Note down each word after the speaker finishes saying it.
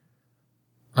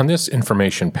On this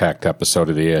information-packed episode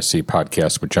of the ASC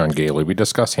podcast with John Gailey, we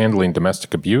discuss handling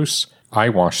domestic abuse,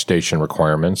 eyewash station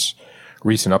requirements,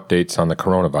 recent updates on the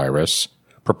coronavirus,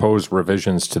 proposed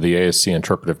revisions to the ASC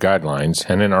interpretive guidelines,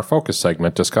 and in our focus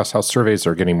segment, discuss how surveys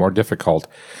are getting more difficult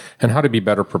and how to be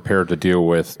better prepared to deal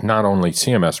with not only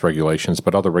CMS regulations,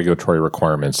 but other regulatory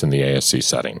requirements in the ASC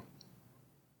setting.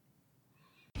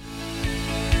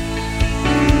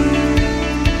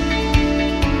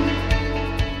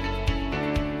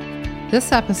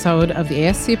 This episode of the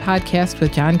ASC podcast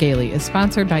with John Gailey is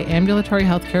sponsored by Ambulatory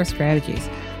Healthcare Strategies,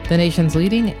 the nation's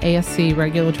leading ASC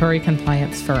regulatory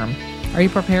compliance firm. Are you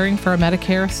preparing for a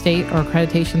Medicare, state, or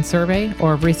accreditation survey,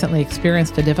 or have recently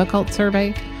experienced a difficult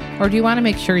survey? Or do you want to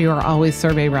make sure you are always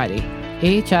survey ready?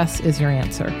 AHS is your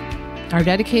answer. Our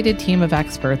dedicated team of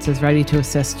experts is ready to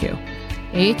assist you.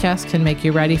 AHS can make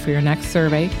you ready for your next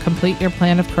survey, complete your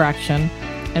plan of correction,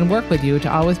 and work with you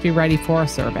to always be ready for a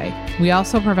survey. We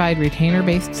also provide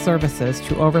retainer-based services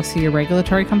to oversee your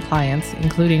regulatory compliance,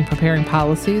 including preparing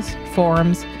policies,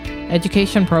 forms,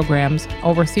 education programs,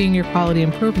 overseeing your quality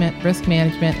improvement, risk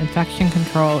management, infection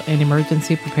control, and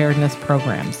emergency preparedness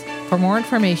programs. For more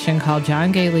information, call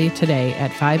John Gailey today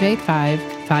at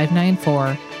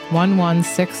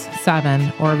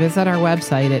 585-594-1167 or visit our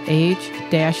website at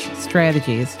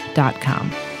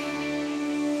ah-strategies.com.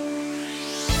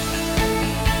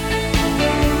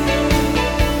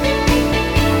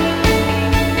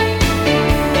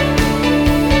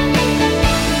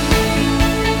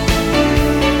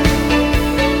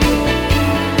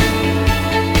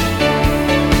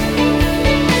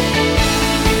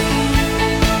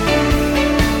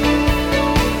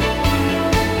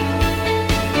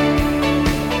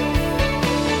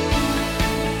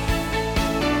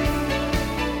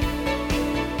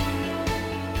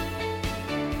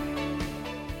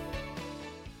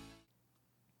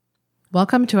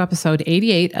 Welcome to episode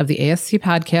 88 of the ASC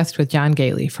podcast with John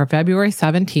Gailey for February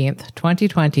 17th,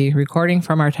 2020, recording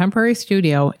from our temporary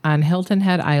studio on Hilton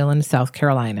Head Island, South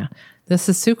Carolina. This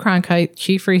is Sue Cronkite,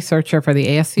 Chief Researcher for the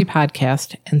ASC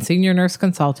podcast and Senior Nurse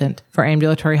Consultant for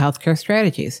Ambulatory Healthcare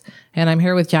Strategies. And I'm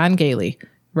here with John Gailey,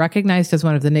 recognized as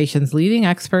one of the nation's leading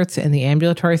experts in the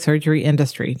ambulatory surgery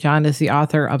industry. John is the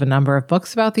author of a number of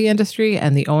books about the industry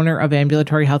and the owner of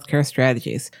Ambulatory Healthcare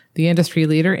Strategies, the industry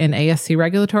leader in ASC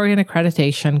regulatory and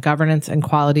accreditation, governance, and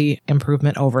quality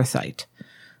improvement oversight.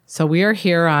 So we are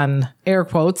here on, air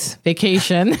quotes,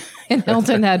 vacation in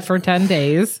Hilton Head for 10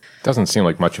 days. Doesn't seem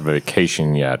like much of a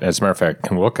vacation yet. As a matter of fact,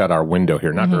 can look out our window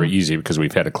here. Not very easy because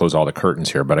we've had to close all the curtains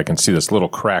here, but I can see this little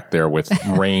crack there with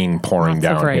rain pouring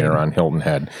down here on Hilton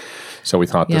Head. So we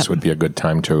thought this would be a good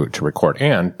time to record.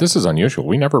 And this is unusual.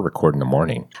 We never record in the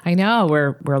morning. I know.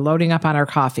 We're loading up on our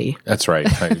coffee. That's right.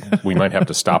 We might have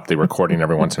to stop the recording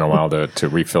every once in a while to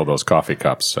refill those coffee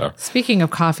cups. So. Speaking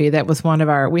of coffee, that was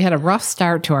we had a rough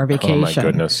start to our vacation. Oh, my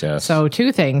goodness, yes. So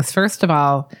two things. First of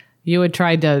all, you had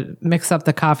tried to mix up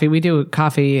the coffee. We do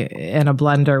coffee in a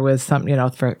blender with some,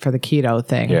 for the keto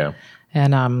thing. Yeah.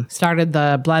 And started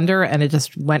the blender, and it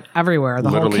just went everywhere. The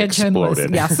Literally whole kitchen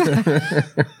exploded. Yes.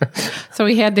 So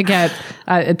we had to get.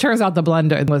 It turns out the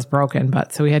blender was broken,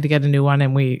 so we had to get a new one,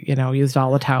 and we, used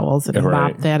all the towels and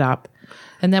mopped that up.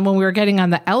 And then when we were getting on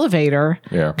the elevator,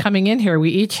 coming in here,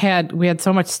 we had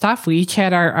so much stuff. We each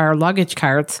had our luggage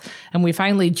carts, and we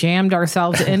finally jammed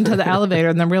ourselves into the elevator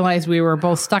and then realized we were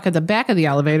both stuck at the back of the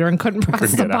elevator and couldn't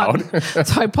press the button.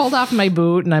 So I pulled off my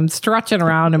boot and I'm stretching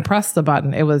around and pressed the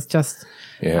button. It was just,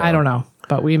 I don't know.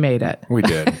 But we made it. We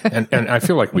did. And I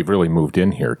feel like we've really moved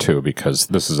in here, too, because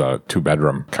this is a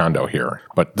 2-bedroom condo here.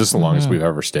 But this is the longest we've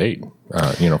ever stayed,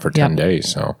 for 10 days.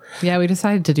 So yeah, we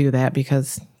decided to do that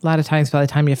because a lot of times by the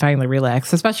time you finally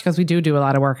relax, especially because we do a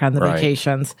lot of work on the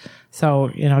vacations.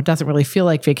 So, it doesn't really feel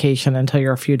like vacation until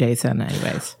you're a few days in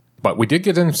anyways. But we did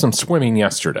get in some swimming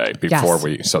yesterday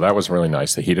so that was really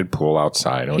nice. The heated pool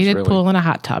outside. Heated pool and a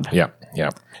hot tub. Yeah.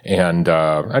 And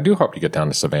I do hope to get down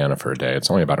to Savannah for a day.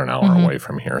 It's only about an hour away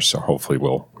from here, so hopefully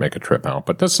we'll make a trip out.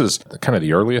 But this is kind of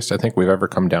the earliest I think we've ever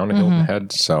come down to Hilton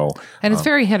Head. So, and it's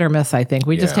very hit or miss, I think.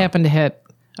 We just happened to hit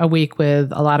a week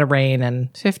with a lot of rain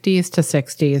and 50s to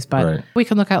 60s, but we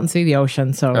can look out and see the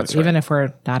ocean. So even if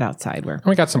we're not outside,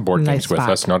 we got some board games with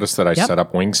us. Notice that I set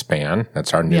up Wingspan.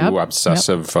 That's our new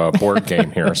obsessive board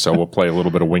game here. So we'll play a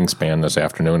little bit of Wingspan this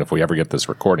afternoon if we ever get this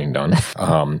recording done.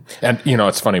 And,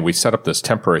 it's funny. We set up this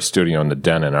temporary studio in the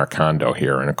den in our condo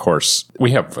here. And, of course,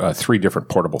 we have 3 different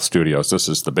portable studios. This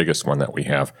is the biggest one that we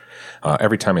have.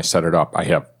 Every time I set it up, I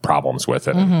have problems with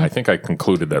it. And I think I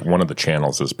concluded that one of the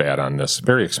channels is bad on this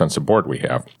very expensive board we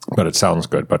have. But it sounds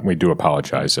good. But we do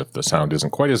apologize if the sound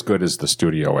isn't quite as good as the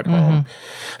studio at home.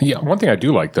 Yeah, one thing I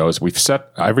do like, though, is we've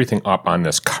set everything up on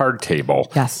this card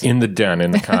table in the den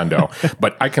in the condo.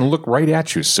 But I can look right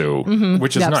at you, Sue,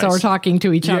 which is nice. So we're talking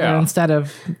to each other instead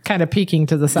of kind of peeking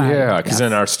to the side. Yeah, because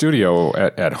in our studio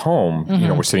at home,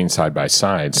 we're sitting side by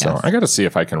side. So I got to see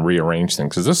if I can rearrange things,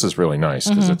 because this is really nice,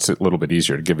 because it's a little bit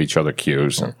easier to give each other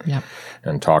cues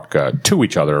and talk to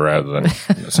each other rather than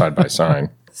side by side.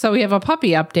 So we have a puppy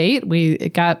update. We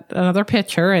got another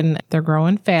picture, and they're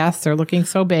growing fast. They're looking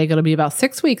so big. It'll be about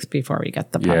 6 weeks before we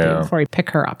get the puppy, before we pick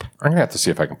her up. I'm going to have to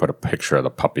see if I can put a picture of the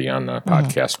puppy on the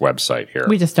podcast website here.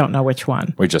 We just don't know which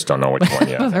one. We just don't know which one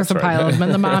yet. There's a pile of them,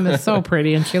 and the mom is so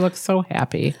pretty, and she looks so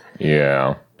happy.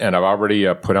 Yeah. And I've already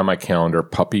put on my calendar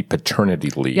puppy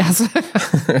paternity leave. Yes.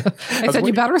 I said,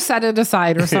 you better set it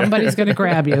aside or somebody's going to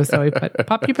grab you. So we put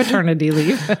puppy paternity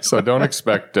leave. So don't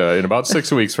expect in about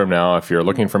 6 weeks from now, if you're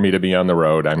looking for me to be on the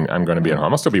road, I'm going to be at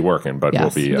home. I'll still be working, but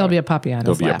there'll be a puppy on his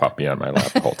lap. There'll be a puppy on my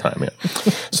lap the whole time,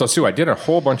 So, Sue, I did a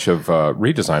whole bunch of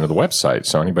redesign of the website.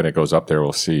 So anybody that goes up there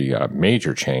will see a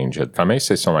major change. If I may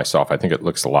say so myself, I think it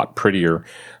looks a lot prettier.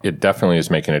 It definitely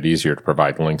is making it easier to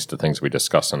provide links to things we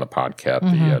discussed on the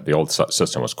podcast. The old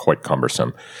system was quite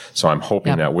cumbersome. So I'm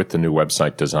hoping that with the new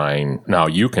website design, now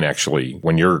you can actually,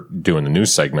 when you're doing the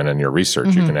news segment and your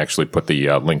research, you can actually put the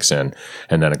links in,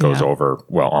 and then it goes over,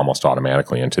 almost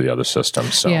automatically into the other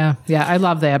systems. So. Yeah, I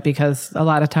love that, because a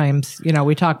lot of times,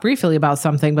 we talk briefly about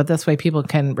something, but this way people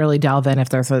can really delve in if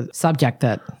there's a subject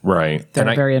that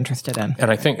they're very interested in. And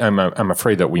I think I'm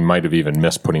afraid that we might have even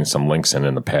missed putting some links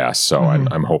in the past. So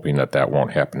I'm hoping that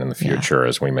won't happen in the future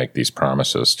as we make these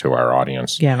promises to our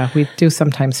audience. Yeah, we do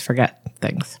sometimes forget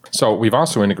things. So we've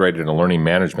also integrated a learning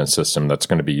management system that's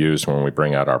going to be used when we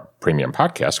bring out our premium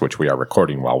podcast, which we are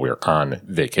recording while we're on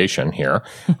vacation here.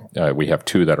 We have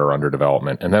 2 that are under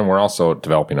development. And then we're also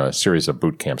developing a series of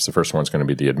boot camps. The first one's going to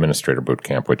be the administrator boot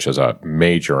camp, which is a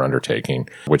major undertaking,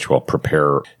 which will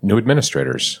prepare new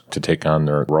administrators to take on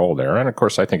their role there. And of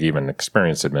course, I think even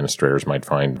experienced administrators might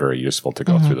find very useful to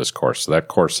go through this course. So that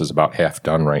course is about half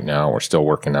done right now. We're still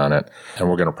working on it. And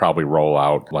we're going to probably roll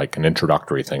out like an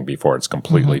introductory thing before it's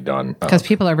completely done. Because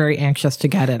people are very anxious to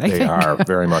get it, I think. They are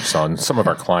very much so. And some of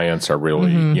our clients are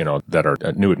really, that are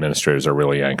new administrators are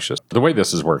really anxious. The way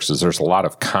this works is there's a lot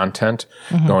of content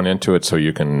going into it, so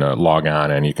you can log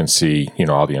on and you can see,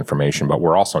 all the information, but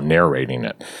we're also narrating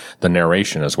it. The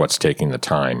narration is what's taking the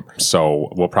time. So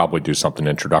we'll probably do something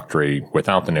introductory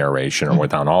without the narration or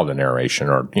without all the narration,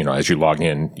 or, as you log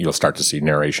in, you'll start to see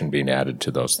narration being added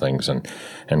to those things and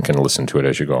can listen to it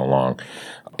as you go along.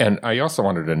 And I also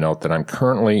wanted to note that I'm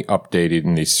currently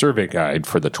updating the survey guide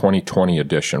for the 2020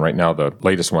 edition. Right now, the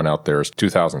latest one out there is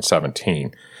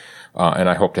 2017. And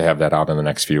I hope to have that out in the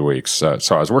next few weeks. So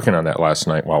I was working on that last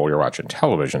night while we were watching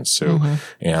television, Sue,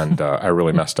 and I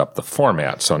really messed up the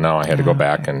format. So now I had to go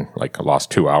back and lost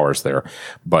 2 hours there.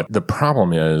 But the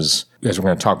problem is, as we're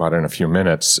going to talk about in a few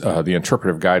minutes, the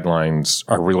interpretive guidelines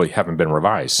haven't been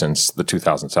revised since the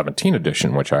 2017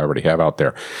 edition, which I already have out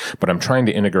there. But I'm trying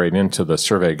to integrate into the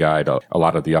survey guide a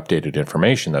lot of the updated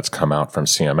information that's come out from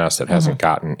CMS that hasn't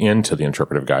gotten into the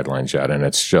interpretive guidelines yet. And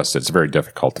it's very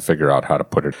difficult to figure out how to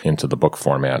put it into the book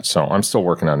format. So I'm still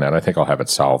working on that. I think I'll have it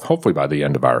solved, hopefully by the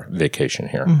end of our vacation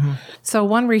here. So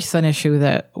one recent issue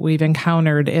that we've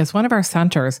encountered is one of our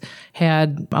centers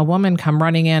had a woman come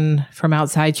running in from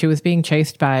outside. She was being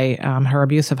chased by her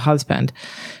abusive husband,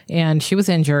 and she was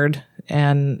injured.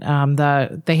 And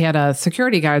they had a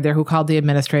security guard there who called the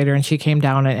administrator, and she came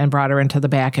down and brought her into the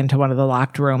back into one of the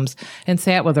locked rooms and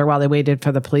sat with her while they waited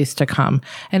for the police to come.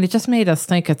 And it just made us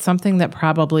think it's something that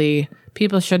probably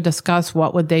people should discuss.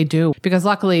 What would they do? Because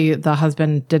luckily the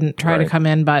husband didn't try to come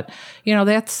in, but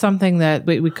that's something that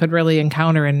we could really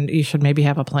encounter, and you should maybe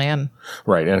have a plan.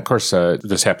 Right. And of course,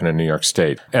 this happened in New York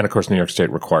State. And of course, New York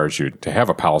State requires you to have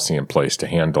a policy in place to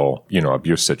handle,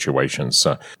 abuse situations.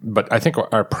 But I think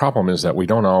our problem is that we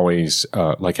don't always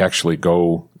actually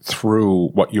go through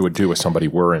what you would do if somebody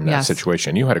were in that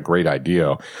situation. You had a great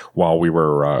idea while we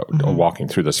were walking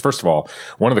through this. First of all,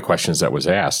 one of the questions that was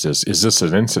asked is this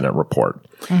an incident report?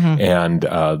 And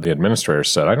the administrator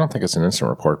said, I don't think it's an incident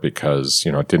report because,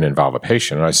 it didn't involve a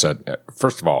patient. And I said,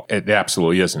 first of all, it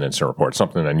absolutely is an incident report,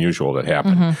 something unusual that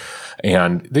happened.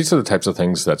 And these are the types of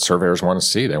things that surveyors want to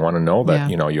see. They want to know that,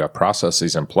 you have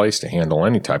processes in place to handle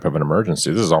any type of an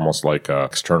emergency. This is almost like an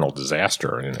external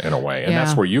disaster in a way. And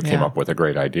that's where you came up with a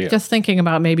great idea. Just thinking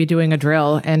about maybe doing a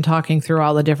drill and talking through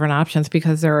all the different options,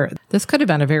 because there This could have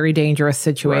been a very dangerous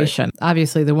situation. Right.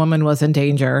 Obviously, the woman was in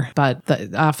danger, but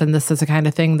often this is the kind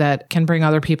of thing that can bring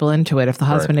other people into it. If the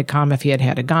husband had come, if he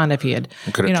had a gun, if he had,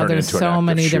 there's so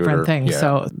many different things. Yeah.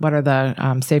 So what are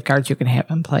the safeguards you can have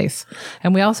in place?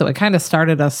 And it kind of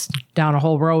started us down a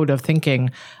whole road of thinking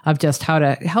of just how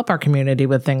to help our community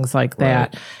with things like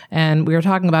that. Right. And we were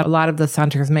talking about a lot of the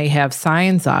centers may have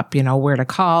signs up, where to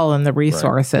call and the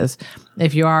resources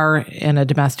if you are in a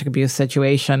domestic abuse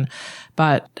situation.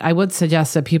 But I would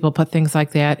suggest that people put things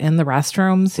like that in the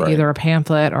restrooms, either a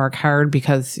pamphlet or a card,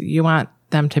 because you want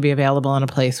them to be available in a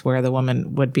place where the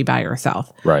woman would be by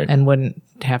herself and wouldn't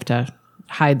have to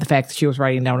hide the fact that she was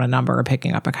writing down a number or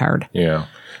picking up a card. Yeah.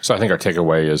 So I think our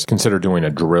takeaway is consider doing a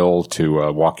drill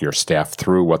to walk your staff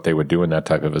through what they would do in that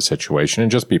type of a situation,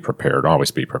 and just be prepared.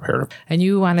 Always be prepared. And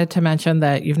you wanted to mention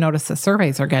that you've noticed that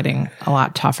surveys are getting a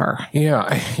lot tougher.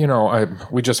 Yeah.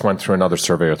 We just went through another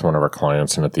survey with one of our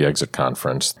clients, and at the exit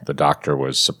conference, the doctor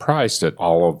was surprised at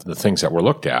all of the things that were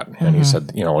looked at. And he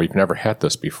said, we've never had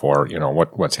this before.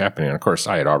 What's happening? And of course,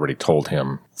 I had already told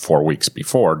him 4 weeks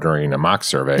before during a mock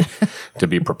survey to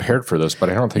be prepared for this, but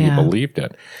I don't think he believed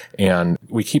it. And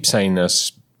we keep saying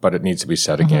this, but it needs to be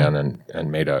said again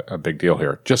and made a big deal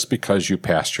here. Just because you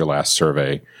passed your last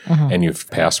survey and you've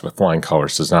passed with flying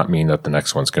colors does not mean that the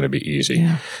next one's going to be easy.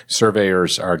 Yeah.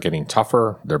 Surveyors are getting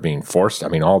tougher. They're being forced. I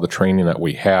mean, all the training that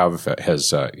we have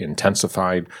has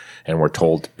intensified, and we're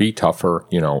told to be tougher,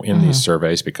 in these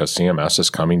surveys, because CMS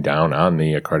is coming down on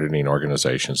the accrediting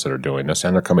organizations that are doing this,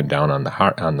 and they're coming down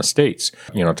on the states,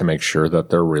 to make sure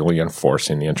that they're really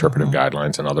enforcing the interpretive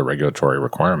guidelines and other regulatory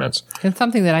requirements. And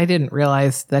something that I didn't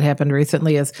realize that happened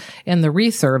recently is in the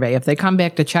resurvey, if they come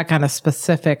back to check on a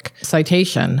specific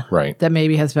citation that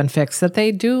maybe has been fixed, that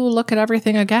they do look at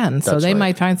everything again. So they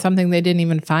might find something they didn't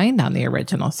even find on the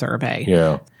original survey.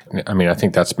 Yeah. I mean, I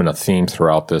think that's been a theme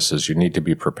throughout this, is you need to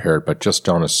be prepared, but just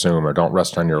don't assume or don't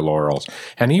rest on your laurels.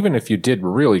 And even if you did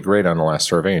really great on the last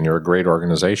survey and you're a great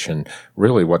organization,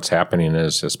 really what's happening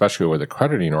is, especially with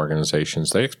accrediting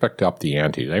organizations, they expect to up the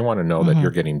ante. They want to know that you're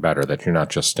getting better, that you're not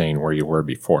just staying where you were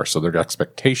before. So their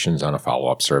expectations on a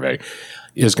follow-up survey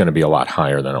is going to be a lot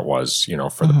higher than it was,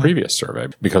 for the previous survey,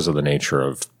 because of the nature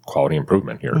of quality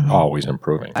improvement. You're always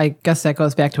improving. I guess that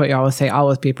goes back to what you always say,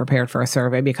 always be prepared for a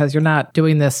survey, because you're not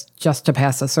doing this just to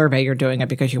pass a survey. You're doing it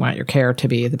because you want your care to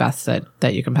be the best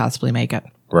that you can possibly make it.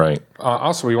 Right.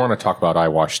 Also, we want to talk about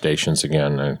eyewash stations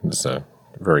again. It's a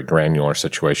very granular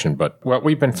situation, but what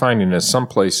we've been finding is some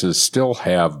places still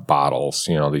have bottles,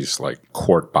 these like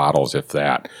quart bottles, if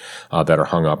that are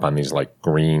hung up on these like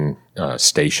green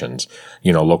stations,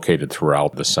 located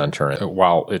throughout the center.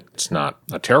 While it's not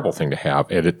a terrible thing to have,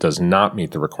 it does not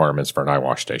meet the requirements for an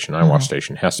eyewash station. An eyewash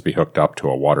station has to be hooked up to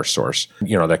a water source,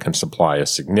 that can supply a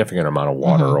significant amount of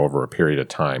water over a period of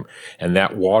time. And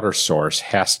that water source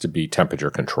has to be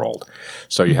temperature controlled.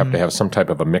 So you have to have some type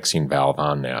of a mixing valve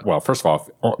on that. Well, first of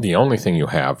all, the only thing you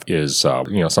have is,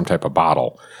 some type of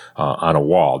bottle on a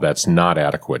wall, that's not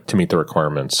adequate to meet the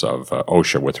requirements of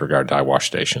OSHA with regard to eyewash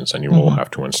stations. And you will have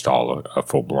to install a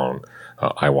full-blown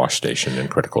eyewash station in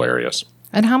critical areas.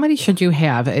 And how many should you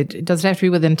have? Does it have to be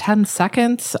within 10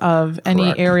 seconds of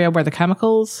any area where the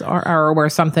chemicals are, or where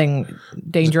something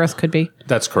dangerous could be?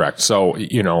 That's correct. So,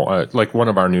 like one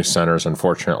of our new centers,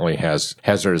 unfortunately, has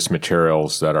hazardous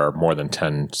materials that are more than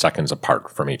 10 seconds apart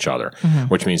from each other,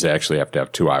 which means they actually have to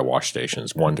have two eyewash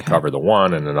stations, one to cover the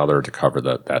one and another to cover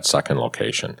that second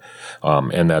location.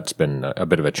 And that's been a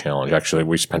bit of a challenge. Actually,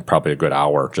 we spent probably a good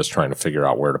hour just trying to figure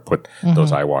out where to put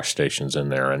those eyewash stations in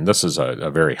there. And this is a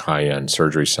very high-end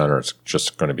surgery center. It's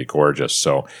just going to be gorgeous.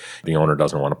 So the owner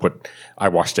doesn't want to put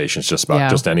eyewash stations just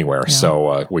anywhere. Yeah.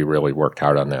 So we really worked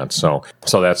hard on that. So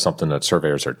that's something that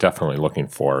surveyors are definitely looking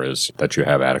for, is that you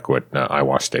have adequate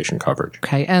eyewash station coverage.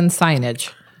 Okay. And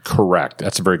signage. Correct.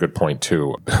 That's a very good point,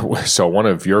 too. So one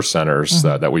of your centers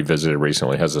that we visited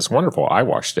recently has this wonderful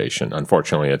eyewash station.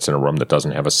 Unfortunately, it's in a room that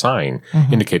doesn't have a sign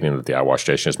indicating that the eyewash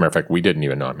station. As a matter of fact, we didn't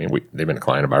even know. I mean, they've been a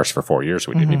client of ours for 4 years.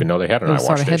 We didn't even know they had an eyewash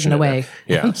sort of station. Hidden away.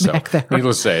 Yeah. So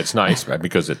needless to say, it's nice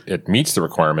because it meets the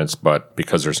requirements, but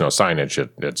because there's no signage,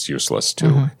 it's useless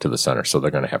to the center. So they're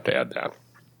going to have to add that.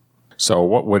 So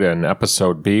what would an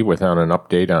episode be without an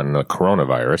update on the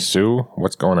coronavirus? Sue,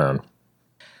 what's going on?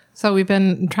 So we've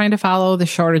been trying to follow the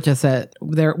shortages that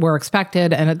were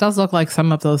expected, and it does look like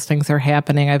some of those things are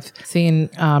happening. I've seen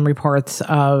reports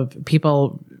of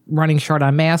people running short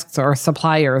on masks, or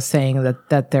suppliers saying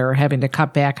that they're having to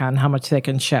cut back on how much they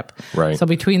can ship. Right. So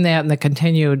between that and the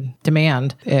continued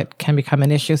demand, it can become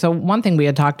an issue. So one thing we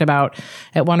had talked about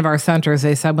at one of our centers,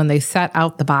 they said when they set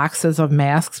out the boxes of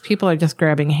masks, people are just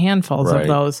grabbing handfuls of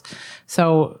those.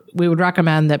 So we would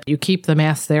recommend that you keep the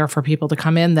masks there for people to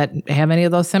come in that have any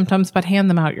of those symptoms, but hand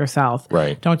them out yourself.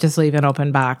 Right. Don't just leave an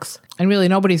open box. And really,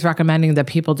 nobody's recommending that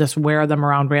people just wear them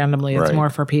around randomly. It's more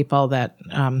for people that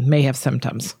may have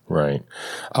symptoms. Right.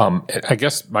 I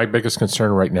guess my biggest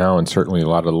concern right now, and certainly a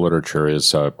lot of the literature,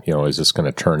 is, is this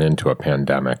going to turn into a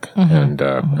pandemic? And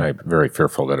I'm very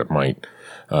fearful that it might,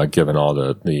 given all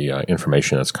the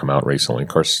information that's come out recently. Of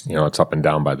course, it's up and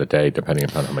down by the day, depending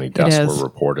upon how many deaths were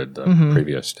reported the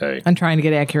previous day. And trying to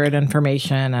get accurate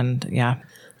information, and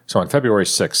So on February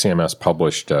 6th, CMS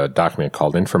published a document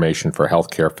called Information for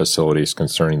Healthcare Facilities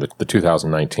Concerning the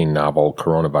 2019 Novel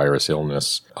Coronavirus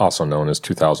Illness, also known as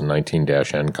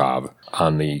 2019-NCOV,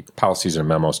 on the Policies and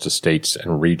Memos to States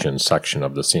and Regions section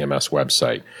of the CMS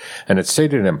website. And it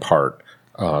stated in part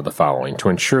the following: to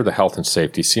ensure the health and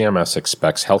safety, CMS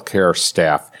expects healthcare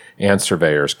staff and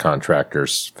surveyors,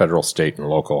 contractors, federal, state, and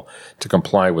local, to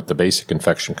comply with the basic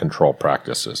infection control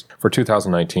practices. For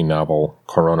 2019 novel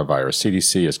coronavirus,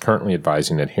 CDC is currently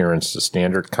advising adherence to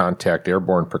standard contact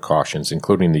airborne precautions,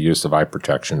 including the use of eye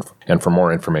protection. And for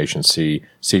more information, see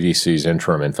CDC's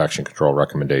interim infection control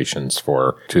recommendations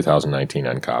for 2019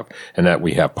 NCOV, and that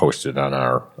we have posted on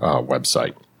our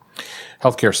website.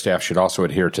 Healthcare staff should also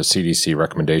adhere to CDC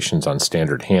recommendations on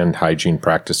standard hand hygiene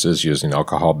practices using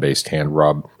alcohol-based hand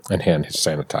rub and hand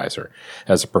sanitizer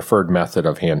as a preferred method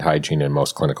of hand hygiene in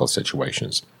most clinical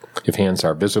situations. If hands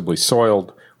are visibly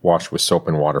soiled, wash with soap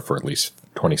and water for at least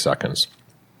 20 seconds.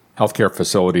 Healthcare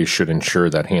facilities should ensure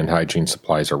that hand hygiene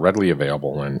supplies are readily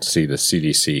available and see the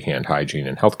CDC hand hygiene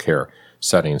and healthcare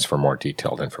settings for more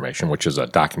detailed information, which is a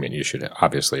document you should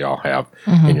obviously all have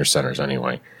in your centers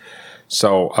anyway.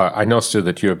 So I know, Stu,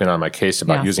 that you have been on my case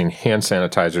about using hand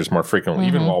sanitizers more frequently,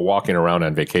 even while walking around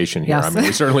on vacation here.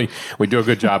 Yes. I mean, we do a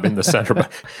good job in the center, but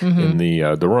in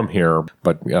the room here.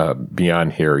 But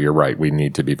beyond here, you're right. We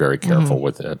need to be very careful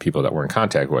with people that we're in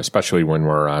contact with, especially when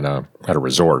we're at a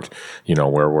resort,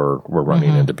 where we're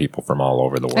running into people from all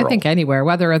over the world. I think anywhere,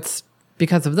 whether it's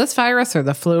because of this virus or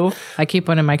the flu, I keep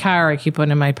one in my car, I keep one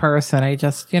in my purse, and I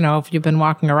just, if you've been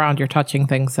walking around, you're touching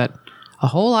things that a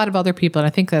whole lot of other people, and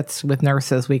I think that's with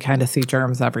nurses, we kind of see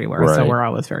germs everywhere, so we're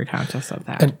always very conscious of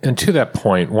that. And to that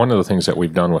point, one of the things that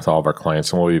we've done with all of our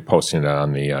clients, and we'll be posting it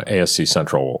on the ASC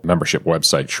Central membership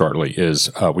website shortly, is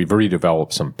we've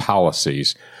redeveloped some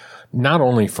policies, not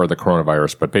only for the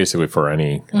coronavirus, but basically for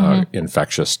any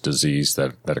infectious disease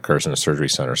that occurs in a surgery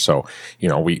center. So,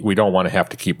 we don't want to have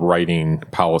to keep writing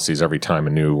policies every time a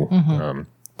new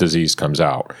disease comes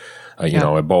out.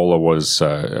 Ebola was,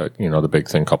 the big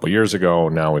thing a couple of years ago.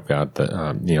 Now we've got the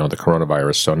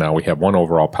coronavirus. So now we have one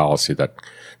overall policy that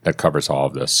covers all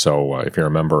of this. So if you're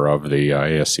a member of the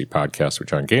ASC podcast with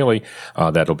John Gailey,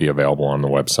 that'll be available on the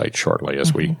website shortly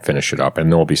as we finish it up.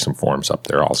 And there will be some forms up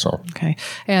there also. Okay.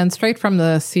 And straight from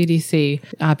the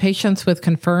CDC, patients with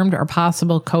confirmed or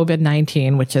possible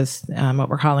COVID-19, which is what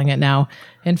we're calling it now,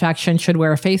 infection should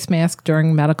wear a face mask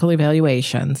during medical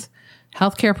evaluations.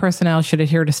 Healthcare personnel should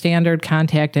adhere to standard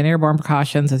contact and airborne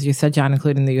precautions, as you said, John,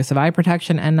 including the use of eye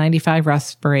protection, N95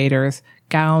 respirators,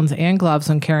 gowns, and gloves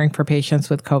when caring for patients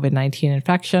with COVID-19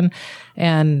 infection.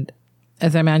 And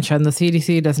as I mentioned, the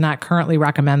CDC does not currently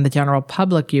recommend the general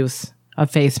public use of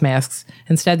face masks.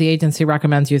 Instead, the agency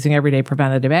recommends using everyday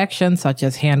preventative actions such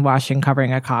as hand washing,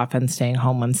 covering a cough, and staying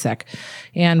home when sick.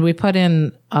 And we put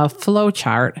in a flow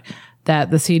chart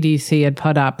that the CDC had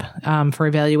put up for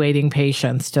evaluating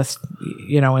patients just,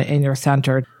 in your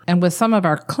center. And with some of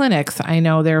our clinics, I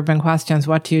know there have been questions,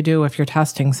 what do you do if you're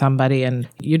testing somebody and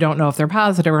you don't know if they're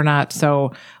positive or not?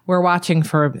 So we're watching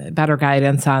for better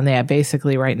guidance on that.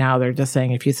 Basically, right now, they're just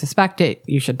saying if you suspect it,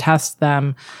 you should test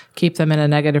them, keep them in a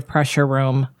negative pressure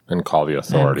room. And call the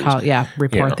authorities.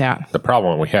 Report that. The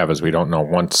problem we have is we don't know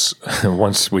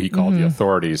once we call the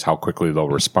authorities how quickly they'll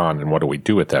respond and what do we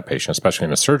do with that patient, especially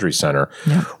in a surgery center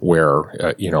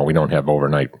where, we don't have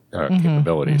overnight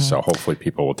capabilities. So hopefully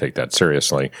people will take that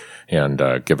seriously and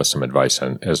give us some advice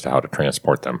as to how to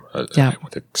transport them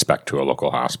with respect to a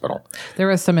local hospital. There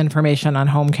is some information on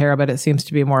home care, but it seems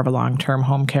to be more of a long-term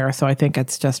home care. So I think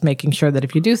it's just making sure that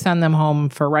if you do send them home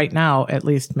for right now, at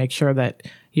least make sure that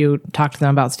you talk to them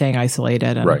about staying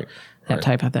isolated and that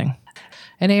type of thing.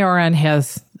 And ARN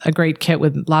has a great kit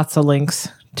with lots of links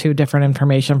to different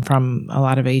information from a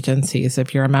lot of agencies.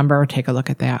 If you're a member, take a look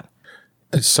at that.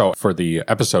 So for the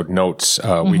episode notes,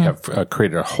 we have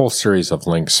created a whole series of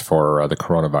links for the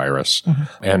coronavirus,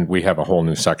 and we have a whole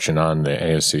new section on the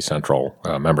ASC Central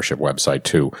membership website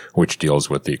too, which deals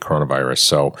with the coronavirus.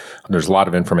 So there's a lot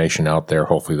of information out there.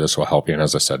 Hopefully this will help you. And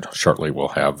as I said, shortly we'll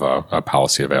have a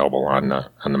policy available on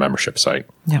the membership site.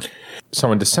 Yep.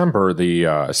 So in December, the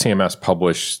CMS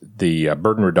published the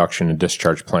Burden Reduction and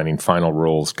Discharge Planning Final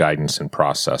Rules, Guidance, and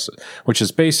Processes, which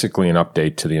is basically an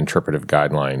update to the interpretive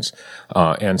guidelines.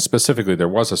 And specifically, there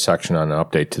was a section on an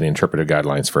update to the interpretive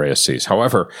guidelines for ASCs.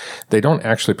 However, they don't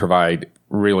actually provide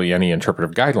really any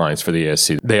interpretive guidelines for the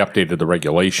ASC. They updated the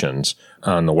regulations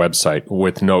on the website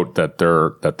with note that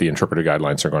the interpretive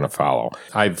guidelines are going to follow.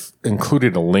 I've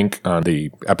included a link on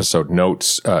the episode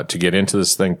notes to get into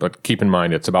this thing, but keep in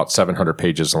mind it's about 700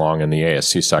 pages long and the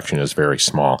ASC section is very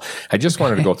small. I just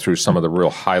wanted to go through some of the real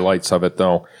highlights of it,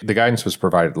 though. The guidance was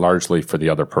provided largely for the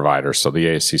other providers, so the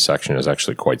ASC section is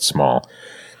actually quite small.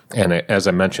 And as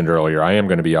I mentioned earlier, I am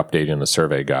going to be updating the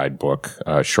survey guidebook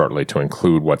shortly to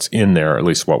include what's in there, at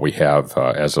least what we have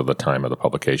as of the time of the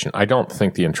publication. I don't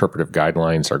think the interpretive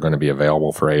guidelines are going to be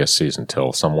available for ASCs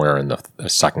until somewhere in the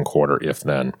second quarter, if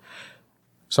then.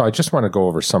 So I just want to go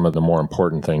over some of the more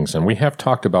important things, and we have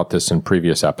talked about this in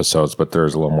previous episodes, but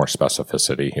there's a little more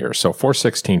specificity here. So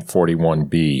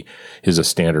 41641B is a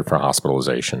standard for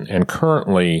hospitalization, and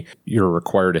currently you're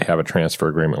required to have a transfer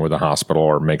agreement with a hospital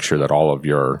or make sure that all of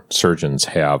your surgeons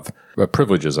have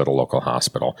privileges at a local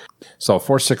hospital. So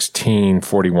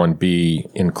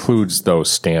 41641B includes those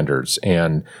standards,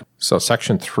 and so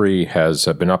Section 3 has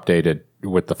been updated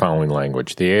with the following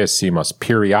language. The ASC must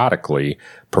periodically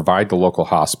provide the local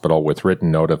hospital with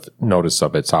written notice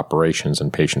of its operations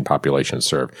and patient population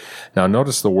served. Now,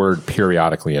 notice the word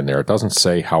periodically in there. It doesn't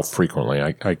say how frequently.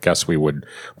 I guess we would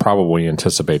probably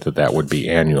anticipate that would be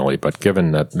annually, but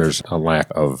given that there's a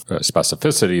lack of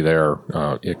specificity there,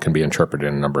 it can be interpreted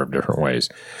in a number of different ways.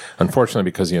 Unfortunately,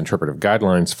 because the interpretive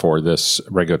guidelines for this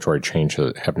regulatory change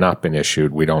have not been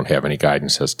issued, we don't have any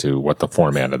guidance as to what the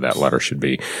format of that letter should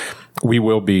be. We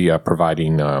will be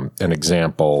providing an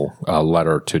example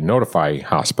letter to notify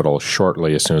hospitals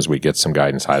shortly as soon as we get some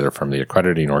guidance either from the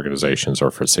accrediting organizations or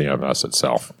for CMS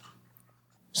itself.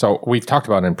 So we've talked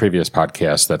about in previous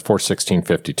podcasts that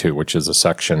 41652, which is a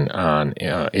section on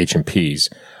H&Ps,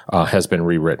 has been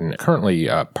rewritten. Currently,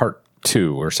 Part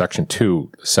 2 or Section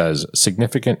 2 says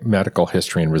significant medical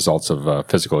history and results of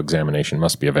physical examination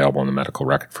must be available in the medical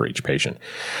record for each patient.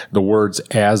 The words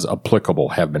 "as applicable"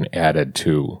 have been added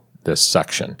to this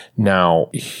section.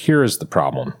 Now, here's the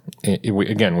problem.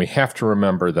 We have to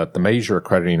remember that the major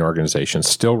accrediting organizations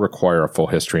still require a full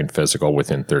history and physical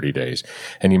within 30 days,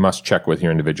 and you must check with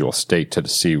your individual state to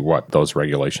see what those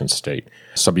regulations state.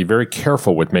 So be very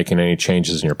careful with making any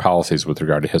changes in your policies with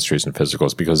regard to histories and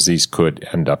physicals, because these could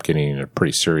end up getting in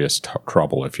pretty serious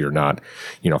trouble if you're not,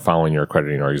 following your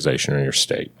accrediting organization in your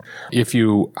state. If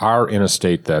you are in a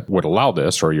state that would allow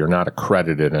this, or you're not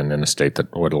accredited and in a state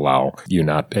that would allow you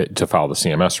not to follow the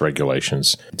CMS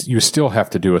regulations, you still have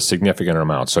to do a significant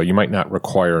amount. So you might not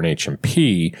require an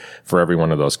H&P for every one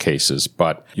of those cases,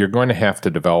 but you're going to have to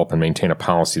develop and maintain a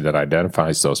policy that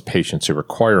identifies those patients who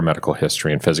require medical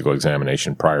history and physical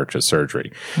examination prior to surgery.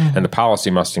 Mm-hmm. And the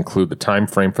policy must include the time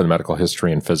frame for the medical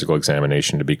history and physical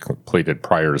examination to be completed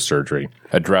prior to surgery,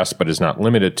 addressed but is not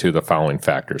limited to the following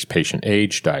factors: patient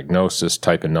age, diagnosis,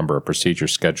 type and number of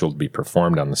procedures scheduled to be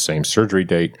performed on the same surgery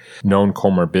date, known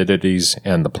comorbidities,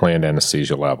 and the planned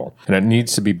anesthesia level. And it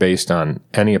needs to be based on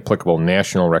any applicable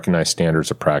national recognized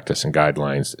standards of practice and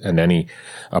guidelines and any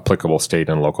applicable state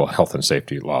and local health and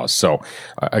safety laws. So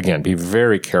again, be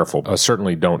very careful.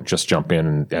 Certainly don't just jump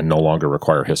in and no longer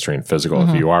require history and physical.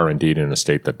 Mm-hmm. If you are indeed in a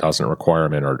state that doesn't require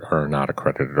them or are not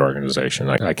accredited organization.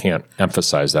 I can't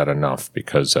emphasize that enough,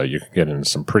 because you can get into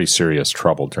some pretty serious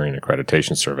trouble during an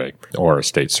accreditation survey or a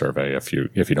state survey if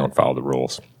you don't follow the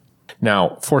rules.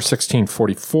 Now,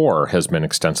 41644 has been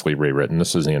extensively rewritten.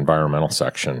 This is the environmental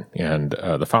section, and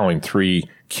the following 3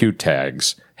 Q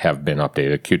tags have been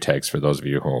updated. Q tags, for those of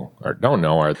you who don't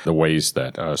know, are the ways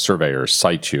that surveyors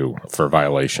cite you for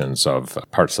violations of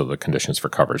parts of the conditions for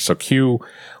coverage. So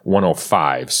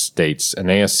Q105 states an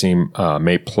ASC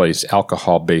may place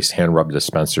alcohol-based hand rub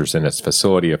dispensers in its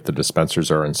facility if the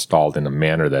dispensers are installed in a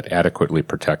manner that adequately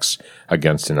protects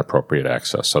against inappropriate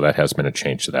access. So that has been a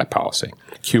change to that policy.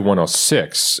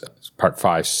 Q106 Part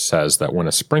 5 says that when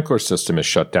a sprinkler system is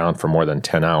shut down for more than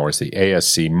 10 hours, the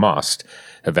ASC must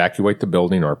evacuate the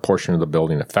building or a portion of the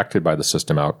building affected by the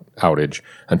system outage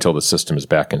until the system is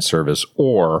back in service,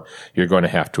 or you're going to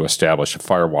have to establish a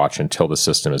fire watch until the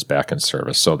system is back in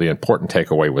service. So the important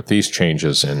takeaway with these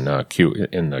changes in the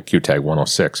QTAG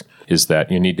 106 is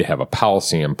that you need to have a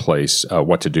policy in place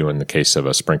what to do in the case of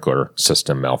a sprinkler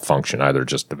system malfunction, either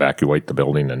just evacuate the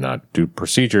building and not do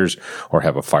procedures or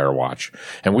have a fire watch.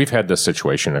 And we've had this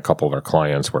situation in a couple of our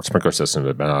clients where sprinkler systems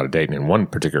have been out of date. And in one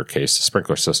particular case, the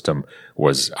sprinkler system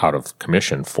was out of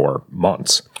commission for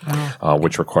months,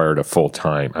 which required a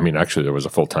full-time, actually there was a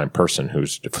full-time person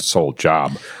whose sole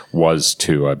job was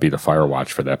to be the fire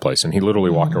watch for that place. And he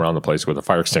literally walked around the place with a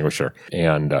fire extinguisher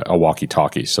and a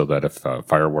walkie-talkie so that if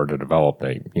fire were to develop,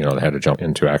 they had to jump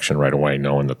into action right away,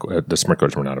 knowing the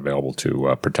sprinklers were not available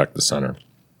to protect the center.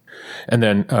 And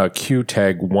then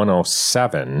QTAG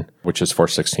 107, which is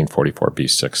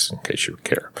 41644B6, in case you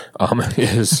care,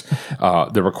 is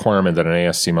the requirement that an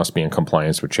ASC must be in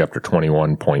compliance with Chapter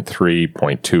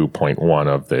 21.3.2.1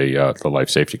 of the Life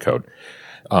Safety Code,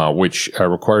 which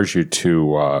requires you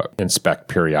to inspect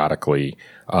periodically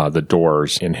the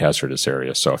doors in hazardous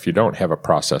areas. So if you don't have a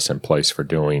process in place for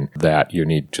doing that, you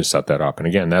need to set that up. And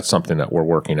again, that's something that we're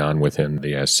working on within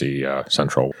the ASC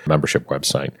Central membership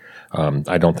website.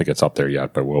 I don't think it's up there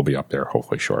yet, but we'll be up there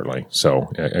hopefully shortly. So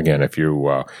again, if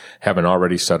you haven't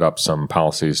already set up some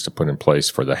policies to put in place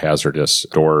for the hazardous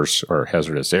doors or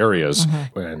hazardous areas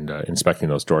and inspecting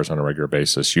those doors on a regular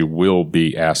basis, you will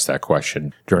be asked that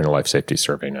question during a life safety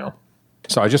survey now.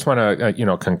 So I just want to,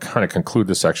 kind of conclude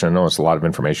this section. I know it's a lot of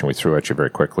information we threw at you very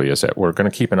quickly, is that we're going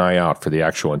to keep an eye out for the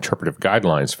actual interpretive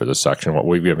guidelines for this section. What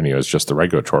we've given you is just the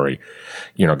regulatory,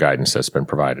 guidance that's been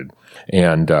provided.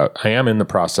 And I am in the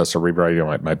process of rewriting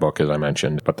my book, as I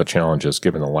mentioned, but the challenge is,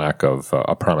 given the lack of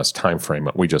a promised time frame,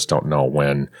 we just don't know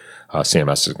when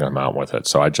CMS is going to come out with it.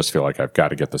 So I just feel like I've got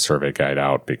to get the survey guide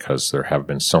out because there have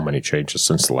been so many changes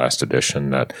since the last edition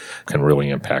that can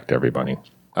really impact everybody.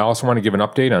 I also want to give an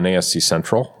update on ASC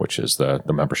Central, which is the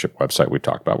membership website we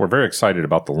talked about. We're very excited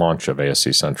about the launch of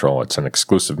ASC Central. It's an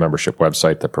exclusive membership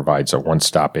website that provides a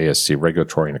one-stop ASC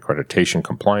regulatory and accreditation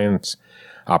compliance,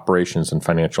 operations, and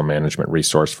financial management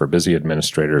resource for busy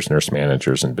administrators, nurse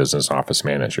managers, and business office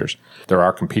managers. There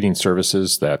are competing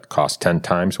services that cost 10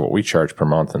 times what we charge per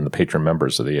month, and the patron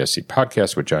members of the ASC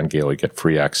podcast with John Gailey get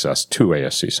free access to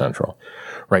ASC Central.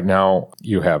 Right now,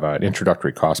 you have an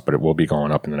introductory cost, but it will be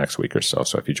going up in the next week or so.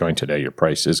 So if you join today, your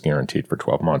price is guaranteed for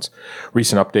 12 months.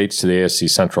 Recent updates to the ASC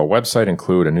Central website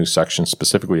include a new section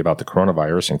specifically about the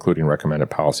coronavirus, including recommended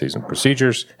policies and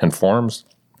procedures and forms,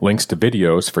 links to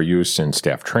videos for use in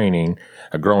staff training,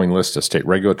 a growing list of state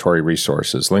regulatory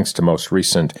resources, links to most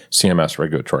recent CMS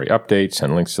regulatory updates,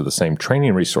 and links to the same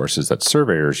training resources that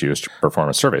surveyors use to perform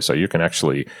a survey. So you can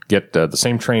actually get the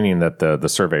same training that the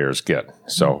surveyors get.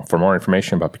 So for more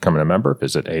information about becoming a member,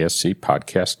 visit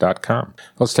ascpodcast.com.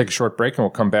 Let's take a short break, and we'll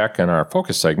come back in our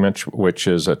focus segment, which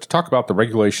is to talk about the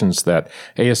regulations that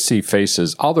ASC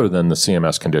faces other than the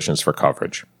CMS conditions for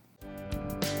coverage.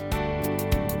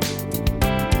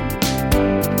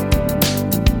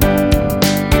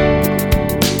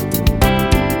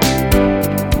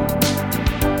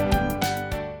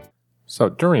 So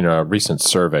during a recent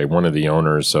survey, one of the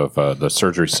owners of the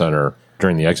surgery center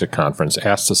during the exit conference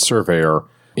asked the surveyor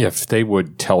if they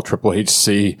would tell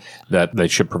HHC that they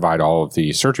should provide all of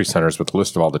the surgery centers with a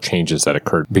list of all the changes that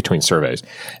occurred between surveys.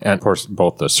 And of course,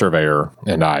 both the surveyor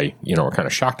and I, were kind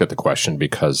of shocked at the question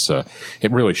because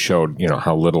it really showed,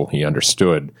 how little he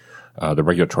understood the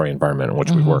regulatory environment in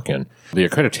which we work in. The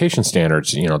accreditation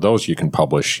standards, those you can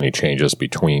publish any changes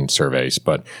between surveys,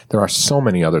 but there are so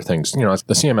many other things. The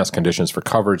CMS conditions for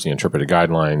coverage, the interpretive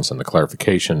guidelines, and the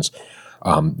clarifications,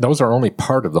 those are only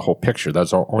part of the whole picture.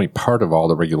 That's only part of all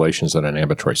the regulations that an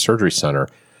ambulatory surgery center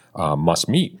must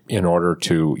meet in order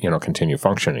to, continue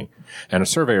functioning. And a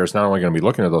surveyor is not only going to be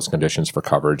looking at those conditions for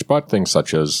coverage, but things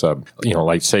such as,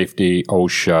 light safety,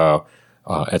 OSHA,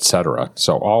 et cetera.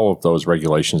 So all of those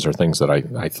regulations are things that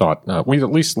I thought we'd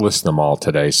at least list them all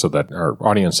today so that our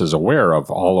audience is aware of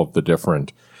all of the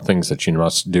different things that you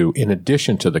must do in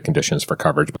addition to the conditions for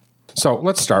coverage. So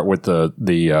let's start with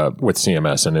with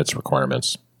CMS and its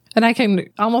requirements. And I can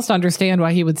almost understand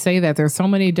why he would say that. There's so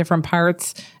many different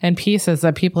parts and pieces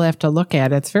that people have to look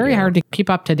at. It's very hard to keep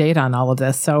up to date on all of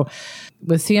this. So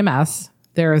with CMS,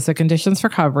 there is the conditions for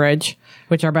coverage,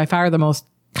 which are by far the most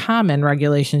common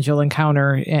regulations you'll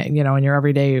encounter, in your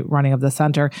everyday running of the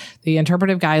center, the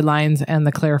interpretive guidelines and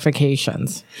the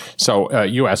clarifications. So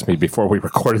you asked me before we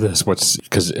recorded this,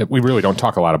 because we really don't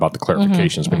talk a lot about the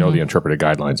clarifications. We know the interpretive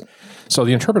guidelines. So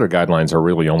the interpretive guidelines are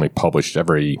really only published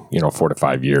every, 4 to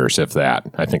 5 years, if that.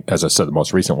 I think, as I said, the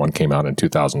most recent one came out in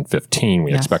 2015.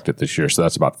 We expect it this year, so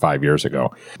that's about 5 years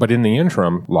ago. But in the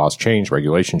interim, laws change,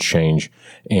 regulations change,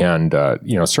 and,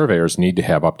 surveyors need to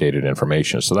have updated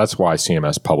information. So that's why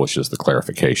CMS publishes the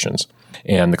clarifications.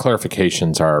 And the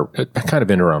clarifications are kind of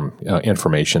interim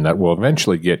information that will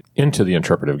eventually get into the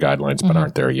interpretive guidelines, but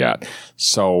aren't there yet.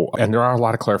 So, and there are a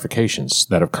lot of clarifications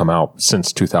that have come out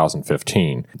since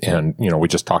 2015. And, we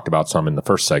just talked about some in the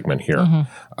first segment here,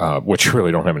 which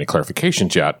really don't have any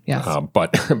clarifications yet,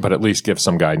 but at least give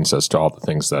some guidance as to all the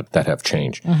things that have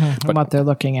changed. And what they're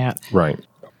looking at. Right.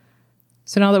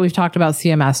 So now that we've talked about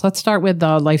CMS, let's start with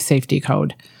the Life Safety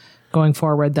Code. Going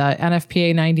forward, the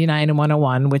NFPA 99 and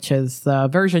 101, which is the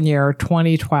version year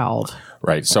 2012.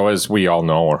 Right. So as we all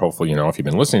know, or hopefully you know, if you've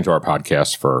been listening to our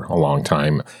podcast for a long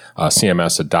time,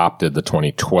 CMS adopted the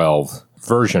 2012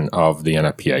 version of the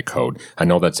NFPA code. I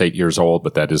know that's 8 years old,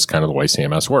 but that is kind of the way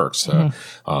CMS works.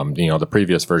 The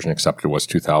previous version accepted was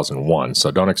 2001. So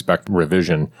don't expect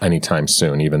revision anytime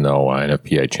soon, even though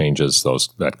NFPA changes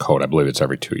that code. I believe it's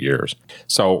every 2 years.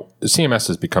 So CMS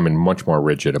is becoming much more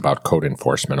rigid about code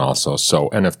enforcement also. So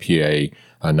NFPA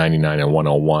 99 and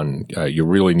 101, you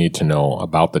really need to know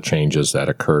about the changes that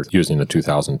occurred using the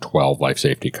 2012 Life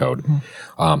Safety Code,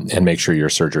 and make sure your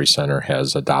surgery center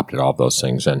has adopted all those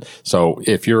things. And so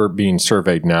if you're being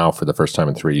surveyed now for the first time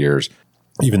in 3 years,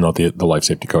 even though the Life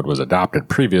Safety Code was adopted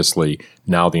previously,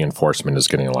 now the enforcement is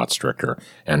getting a lot stricter.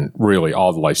 And really,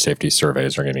 all the life safety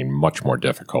surveys are getting much more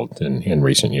difficult in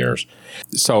recent years.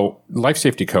 So Life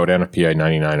Safety Code, NFPA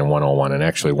 99 and 101, and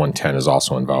actually 110 is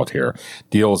also involved here,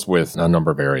 deals with a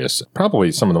number of areas.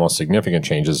 Probably some of the most significant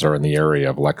changes are in the area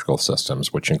of electrical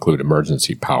systems, which include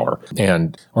emergency power.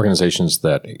 And organizations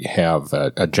that have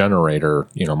a generator,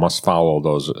 must follow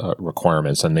those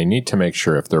requirements. And they need to make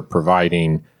sure if they're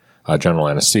providing general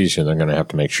anesthesia, they're going to have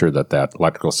to make sure that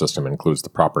electrical system includes the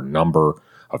proper number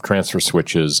of transfer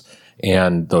switches,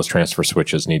 and those transfer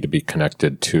switches need to be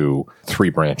connected to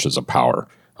 3 branches of power.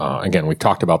 Again, we've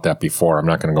talked about that before. I'm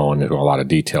not going to go into a lot of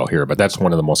detail here, but that's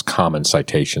one of the most common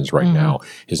citations right now,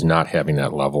 is not having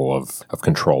that level of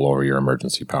control over your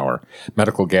emergency power.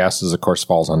 Medical gases, of course,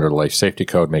 falls under the Life Safety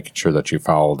Code, making sure that you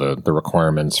follow the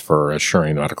requirements for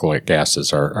assuring medical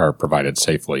gases are provided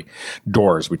safely.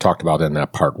 Doors, we talked about in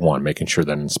that part 1, making sure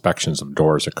that inspections of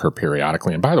doors occur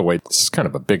periodically. And by the way, this is kind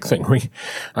of a big thing.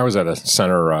 I was at a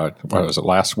center,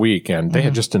 last week, and they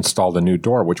had just installed a new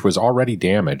door, which was already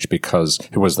damaged because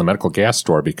it was the medical gas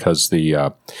door, because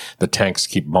the tanks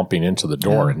keep bumping into the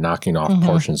door and knocking off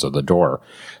portions of the door.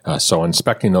 So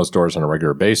inspecting those doors on a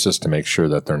regular basis to make sure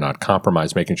that they're not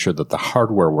compromised, making sure that the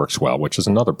hardware works well, which is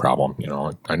another problem.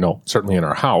 I know certainly in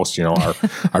our house,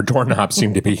 our doorknobs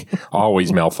seem to be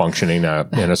always malfunctioning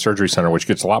in a surgery center, which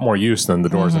gets a lot more use than the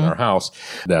doors in our house.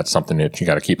 That's something that you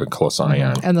got to keep a close eye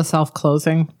on. And the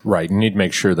self-closing. Right. You need to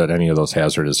make sure that any of those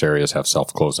hazardous areas have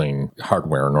self-closing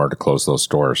hardware in order to close those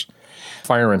doors.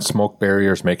 Fire and smoke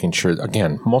barriers, making sure,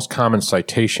 again, most common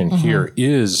citation here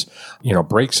is,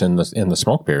 breaks in the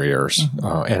smoke barriers.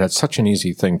 And it's such an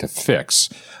easy thing to fix,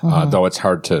 though it's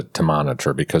hard to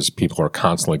monitor because people are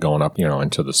constantly going up,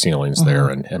 into the ceilings there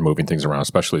and moving things around,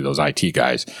 especially those IT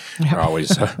guys. They're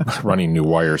always running new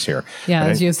wires here. Yeah,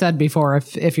 as you said before,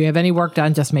 if you have any work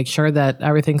done, just make sure that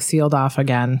everything's sealed off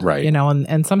again. Right.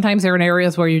 And sometimes they're in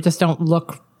areas where you just don't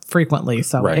look frequently,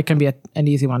 so it can be an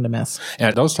easy one to miss.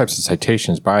 And those types of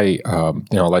citations by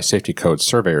Life Safety Code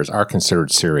surveyors are considered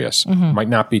serious. Might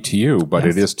not be to you, but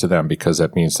it is to them, because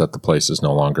that means that the place is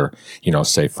no longer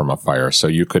safe from a fire. So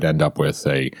you could end up with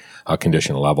a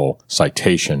condition level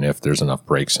citation if there's enough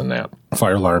breaks in that.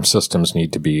 Fire alarm systems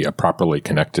need to be properly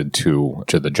connected to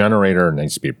the generator, and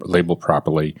needs to be labeled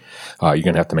properly. You're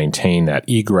going to have to maintain that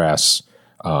egress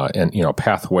and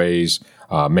pathways.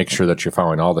 Make sure that you're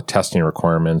following all the testing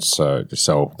requirements. So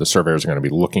the surveyors are going to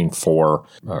be looking for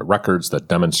records that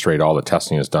demonstrate all the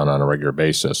testing is done on a regular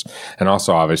basis. And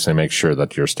also, obviously, make sure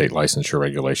that your state licensure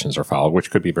regulations are followed,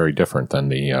 which could be very different than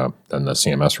the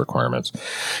CMS requirements.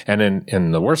 And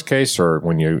in the worst case, or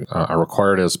when you are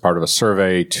required as part of a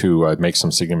survey to make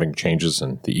some significant changes,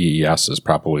 and the EES is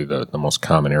probably the most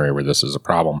common area where this is a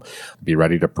problem, be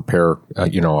ready to prepare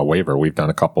a waiver. We've done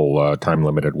a couple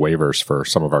time-limited waivers for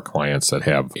some of our clients that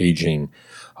have aging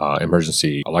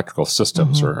emergency electrical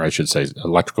systems, or I should say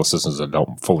electrical systems that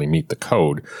don't fully meet the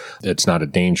code. It's not a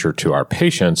danger to our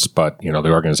patients, but,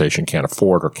 the organization can't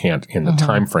afford or can't, in the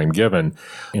time frame given,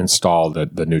 install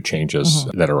the new changes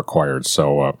that are required.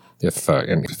 So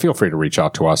and feel free to reach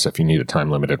out to us if you need a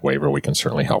time-limited waiver. We can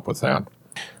certainly help with that.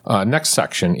 Next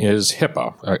section is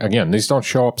HIPAA. Again, these don't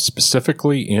show up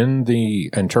specifically in the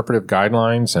interpretive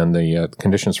guidelines and the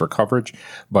conditions for coverage,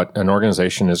 but an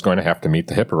organization is going to have to meet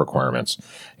the HIPAA requirements.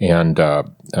 And,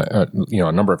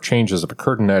 a number of changes have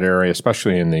occurred in that area,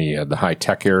 especially in the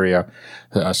high-tech area.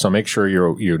 So make sure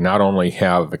you not only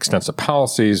have extensive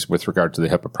policies with regard to the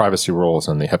HIPAA privacy rules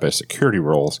and the HIPAA security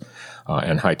rules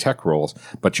and high-tech rules,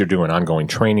 but you're doing ongoing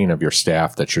training of your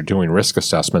staff, that you're doing risk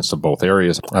assessments of both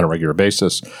areas on a regular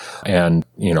basis, and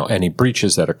any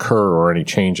breaches that occur or any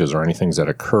changes or any things that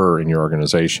occur in your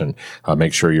organization,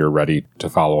 make sure you're ready to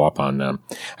follow up on them.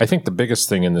 I think the biggest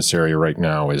thing in this area right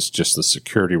now is just the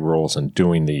security rules and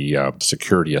doing the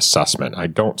security assessment. I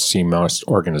don't see most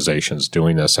organizations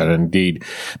doing this, and indeed,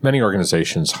 many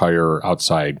organizations hire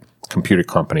outside computer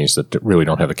companies that really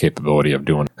don't have the capability of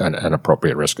doing an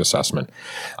appropriate risk assessment.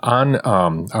 On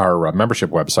our membership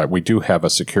website, we do have a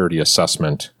security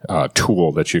assessment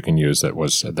tool that you can use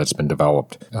that's been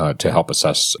developed to help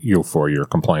assess you for your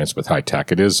compliance with high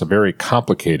tech. It is a very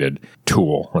complicated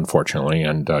tool, unfortunately,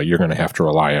 and you're going to have to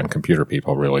rely on computer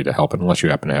people really to help, unless you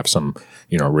happen to have some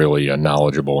really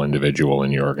knowledgeable individual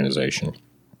in your organization.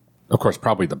 Of course,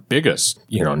 probably the biggest,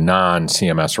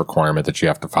 non-CMS requirement that you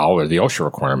have to follow are the OSHA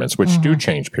requirements, which do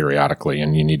change periodically,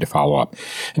 and you need to follow up.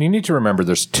 And you need to remember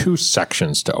there's 2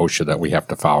 sections to OSHA that we have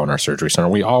to follow in our surgery center.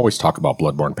 We always talk about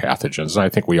bloodborne pathogens, and I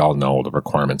think we all know the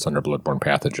requirements under bloodborne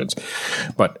pathogens.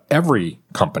 But every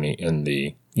company in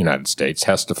the United States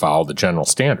has to follow the general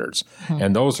standards.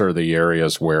 And those are the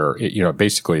areas where it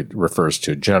basically refers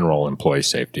to general employee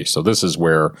safety. So this is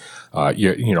where,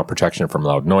 protection from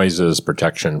loud noises,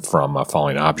 protection from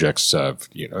falling objects,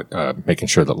 making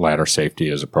sure that ladder safety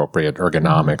is appropriate,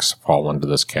 ergonomics fall under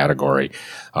this category,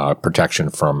 protection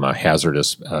from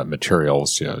hazardous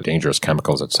materials, dangerous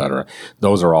chemicals, etc.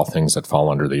 Those are all things that fall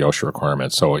under the OSHA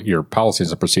requirements. So your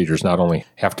policies and procedures not only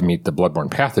have to meet the bloodborne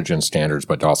pathogen standards,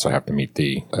 but also have to meet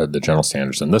the general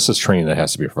standards. And this is training that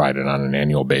has to be provided on an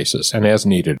annual basis and as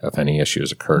needed if any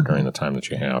issues occur during the time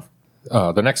that you have.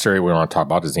 The next area we want to talk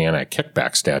about is the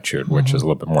anti-kickback statute, which is a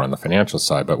little bit more on the financial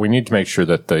side. But we need to make sure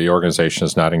that the organization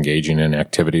is not engaging in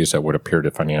activities that would appear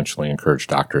to financially encourage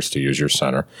doctors to use your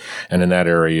center. And in that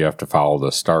area, you have to follow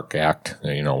the Stark Act,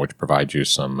 which provides you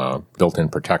some built-in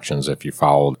protections if you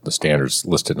follow the standards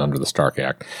listed under the Stark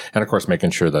Act. And, of course, making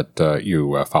sure that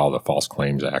you follow the False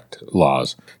Claims Act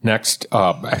laws. Next,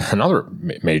 another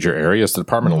major area is the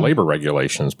Department of Labor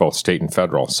regulations, both state and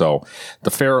federal. So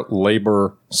the Fair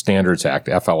Labor Standards Act,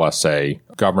 FLSA,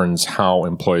 governs how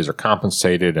employees are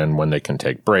compensated and when they can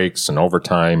take breaks and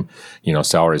overtime,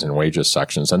 salaries and wages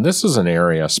sections. And this is an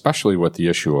area, especially with the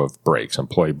issue of breaks,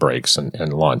 employee breaks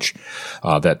and lunch,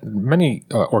 that many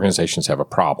organizations have a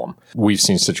problem. We've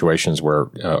seen situations where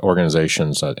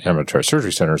organizations, ambulatory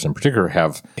surgery centers in particular,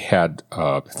 have had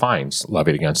fines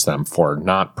levied against them for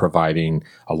not providing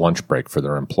a lunch break for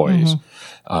their employees.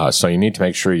 So you need to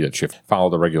make sure that you follow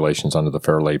the regulations under the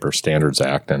Fair Labor Standards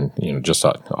Act, and just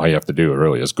all you have to do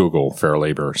really is Google Fair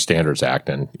Labor Standards Act,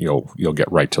 and you'll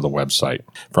get right to the website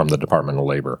from the Department of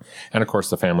Labor. And of course,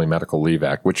 the Family Medical Leave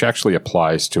Act, which actually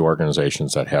applies to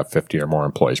organizations that have 50 or more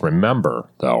employees. Remember,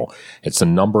 though, it's the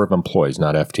number of employees,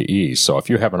 not FTEs. So if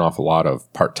you have an awful lot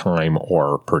of part-time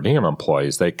or per diem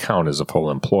employees, they count as a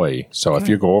full employee. So if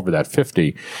you go over that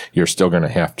 50, you're still going to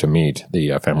have to meet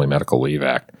the Family Medical Leave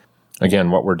Act.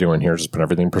 Again, what we're doing here is just put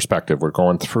everything in perspective. We're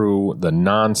going through the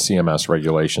non-CMS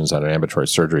regulations that an ambulatory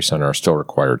surgery center are still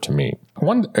required to meet.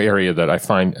 One area that I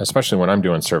find, especially when I'm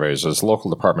doing surveys, is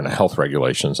local Department of Health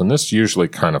regulations. And this usually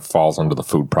kind of falls under the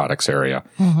food products area.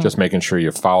 Just making sure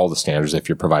you follow the standards if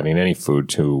you're providing any food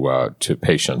to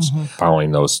patients,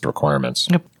 following those requirements.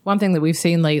 Yep. One thing that we've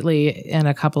seen lately in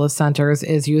a couple of centers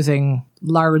is using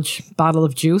large bottle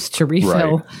of juice to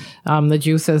refill the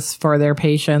juices for their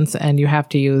patients, and you have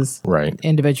to use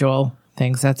individual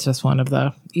things. That's just one of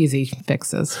the easy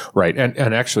fixes. Right. And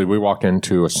actually, we walked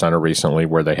into a center recently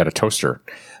where they had a toaster.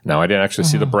 Now, I didn't actually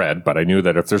see the bread, but I knew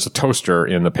that if there's a toaster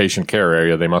in the patient care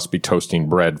area, they must be toasting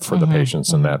bread for the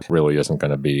patients, and that really isn't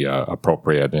going to be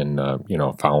appropriate in,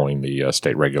 following the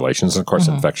state regulations. And, of course,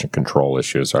 infection control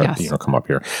issues are, come up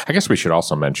here. I guess we should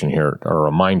also mention here, a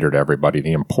reminder to everybody,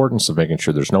 the importance of making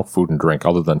sure there's no food and drink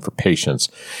other than for patients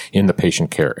in the patient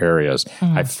care areas.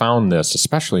 I found this,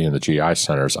 especially in the GI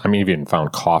centers. I mean, even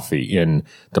found coffee in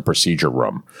the procedure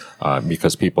room,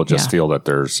 because people just feel that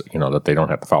there's, that they don't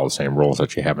have to follow the same rules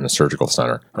that you have in a surgical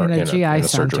center or in a GI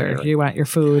center. You want your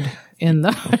food in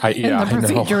the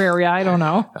procedure area. I don't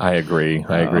know. I agree.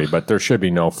 But there should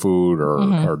be no food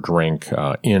or drink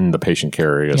in the patient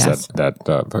care areas that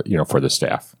for the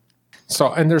staff.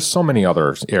 So, and there's so many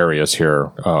other areas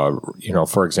here,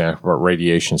 for example,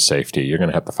 radiation safety. You're going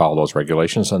to have to follow those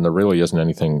regulations, and there really isn't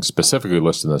anything specifically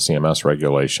listed in the CMS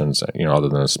regulations, other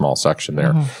than a small section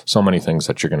there. So many things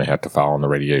that you're going to have to follow on the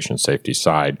radiation safety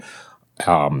side.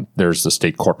 There's the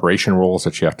state corporation rules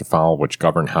that you have to follow, which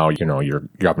govern how, your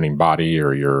governing body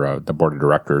or the board of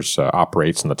directors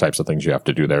operates and the types of things you have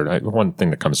to do there. One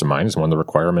thing that comes to mind is one of the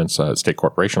requirements, state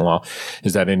corporation law,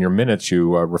 is that in your minutes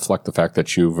you reflect the fact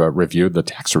that you've reviewed the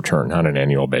tax return on an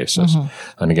annual basis.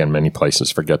 And again, many places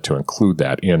forget to include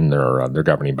that in their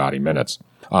governing body minutes.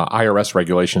 IRS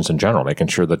regulations in general, making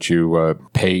sure that you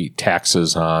pay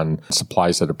taxes on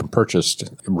supplies that have been purchased,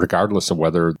 regardless of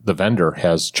whether the vendor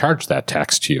has charged that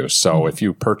tax to you. So if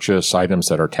you purchase items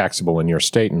that are taxable in your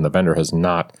state and the vendor has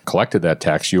not collected that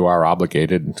tax, you are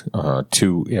obligated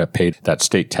to pay that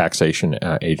state taxation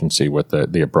agency with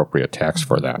the appropriate tax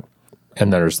for that.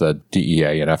 And there's the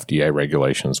DEA and FDA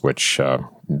regulations, which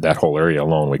that whole area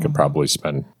alone we could probably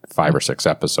spend 5 or 6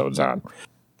 episodes on.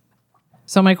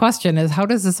 So my question is, how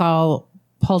does this all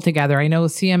pull together? I know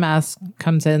CMS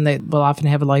comes in, they will often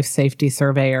have a life safety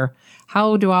surveyor.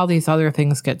 How do all these other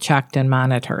things get checked and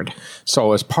monitored?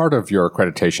 So as part of your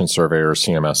accreditation survey or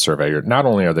CMS survey, not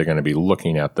only are they going to be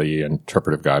looking at the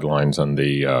interpretive guidelines and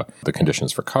the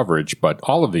conditions for coverage, but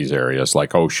all of these areas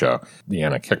like OSHA, the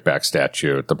anti-kickback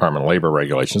statute, Department of Labor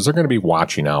regulations, they're going to be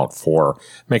watching out for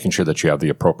making sure that you have the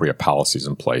appropriate policies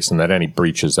in place and that any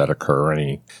breaches that occur,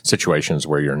 any situations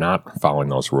where you're not following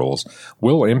those rules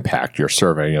will impact your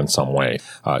survey in some way.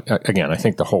 Again, I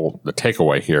think the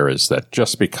takeaway here is that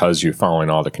just because you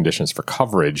following all the conditions for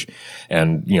coverage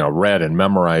and, read and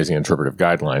memorize the interpretive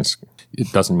guidelines,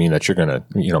 it doesn't mean that you're going to,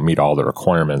 meet all the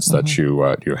requirements that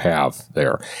you have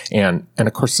there. And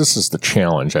of course, this is the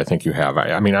challenge I think you have.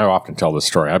 I often tell this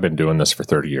story. I've been doing this for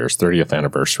 30 years, 30th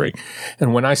anniversary.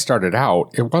 And when I started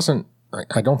out,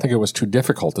 I don't think it was too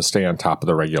difficult to stay on top of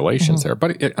the regulations there.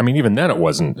 But even then it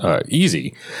wasn't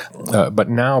easy. But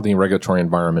now the regulatory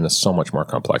environment is so much more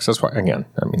complex. That's why, again,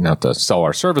 not to sell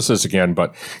our services again,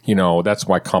 but, that's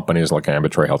why companies like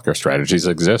Ambulatory Healthcare Strategies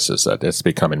exist, is that it's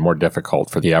becoming more difficult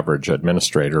for the average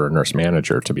administrator or nurse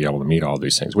manager to be able to meet all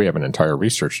these things. We have an entire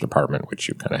research department, which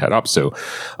you kind of head up to,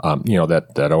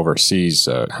 that oversees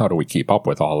how do we keep up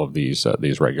with all of these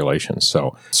regulations.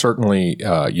 So certainly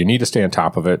you need to stay on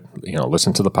top of it.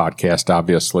 Listen to the podcast,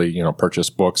 obviously,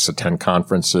 purchase books, attend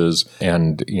conferences.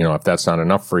 And, if that's not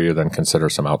enough for you, then consider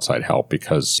some outside help,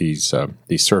 because these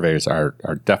surveys are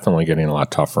definitely getting a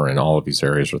lot tougher, and all of these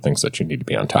areas are things that you need to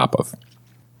be on top of.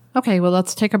 Okay, well,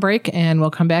 let's take a break and we'll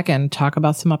come back and talk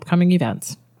about some upcoming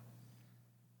events.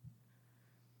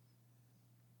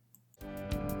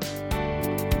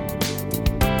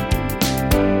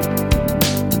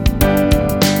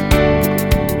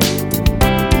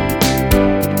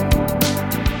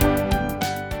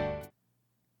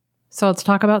 So let's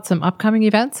talk about some upcoming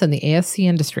events in the ASC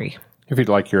industry. If you'd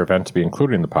like your event to be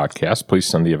included in the podcast, please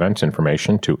send the event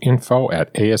information to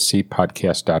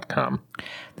info@ascpodcast.com.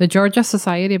 The Georgia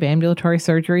Society of Ambulatory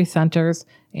Surgery Centers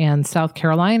and South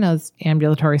Carolina's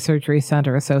Ambulatory Surgery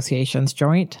Center Association's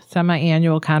joint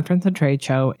semi-annual conference and trade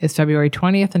show is February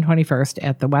 20th and 21st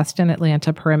at the Westin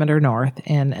Atlanta Perimeter North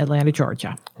in Atlanta,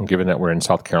 Georgia. And given that we're in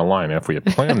South Carolina, if we had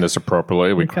planned this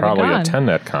appropriately, we could probably attend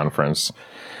that conference.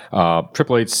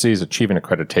 AAHC's Achieving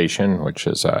Accreditation, which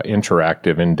is an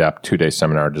interactive, in-depth 2-day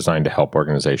seminar designed to help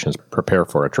organizations prepare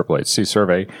for a AAHC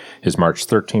survey, is March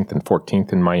 13th and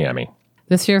 14th in Miami.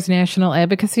 This year's National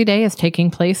Advocacy Day is taking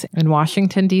place in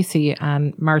Washington, D.C.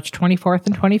 on March 24th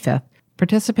and 25th.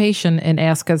 Participation in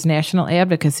ASCA's National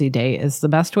Advocacy Day is the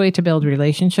best way to build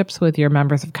relationships with your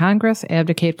members of Congress,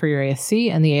 advocate for your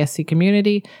ASC and the ASC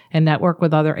community, and network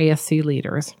with other ASC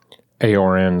leaders.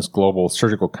 AORN's Global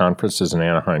Surgical Conference is in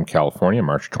Anaheim, California,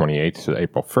 March 28th to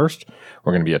April 1st.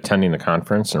 We're going to be attending the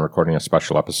conference and recording a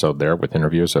special episode there with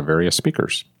interviews of various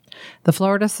speakers. The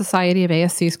Florida Society of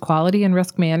ASC's Quality and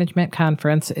Risk Management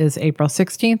Conference is April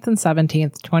 16th and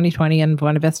 17th, 2020 in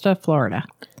Buena Vista, Florida.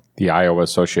 The Iowa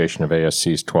Association of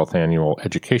ASC's 12th Annual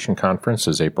Education Conference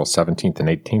is April 17th and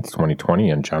 18th, 2020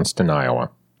 in Johnston,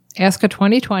 Iowa. ASCA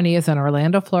 2020 is in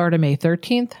Orlando, Florida, May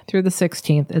 13th through the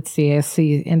 16th. It's the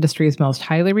ASC industry's most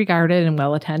highly regarded and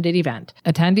well-attended event.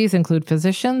 Attendees include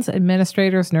physicians,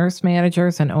 administrators, nurse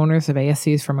managers, and owners of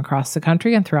ASCs from across the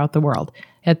country and throughout the world.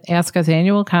 At ASCA's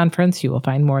annual conference, you will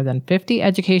find more than 50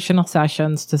 educational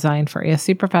sessions designed for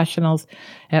ASC professionals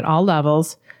at all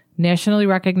levels, nationally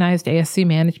recognized ASC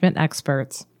management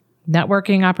experts,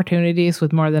 networking opportunities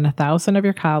with more than 1,000 of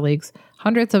your colleagues,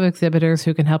 hundreds of exhibitors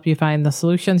who can help you find the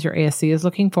solutions your ASC is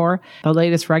looking for, the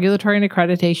latest regulatory and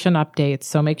accreditation updates.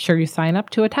 So make sure you sign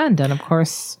up to attend. And of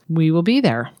course, we will be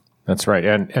there. That's right.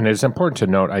 And it's important to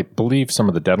note, I believe some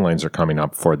of the deadlines are coming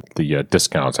up for the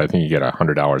discounts. I think you get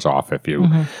 $100 off if you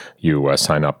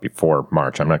sign up before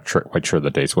March. I'm not quite sure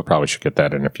the dates. We probably should get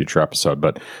that in a future episode,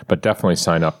 but definitely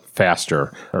sign up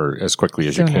faster or as quickly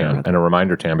as you can. And a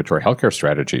reminder to Ambulatory Healthcare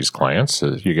Strategies clients,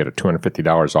 you get a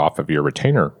 $250 off of your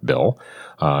retainer bill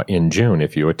in June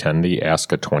if you attend the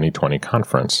ASCA 2020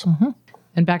 conference.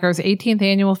 And Becker's 18th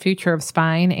annual Future of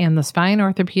Spine and the Spine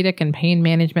Orthopedic and Pain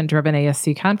Management Driven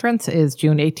ASC Conference is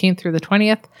June 18th through the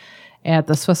 20th at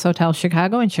the Swiss Hotel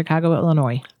Chicago in Chicago,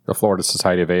 Illinois. The Florida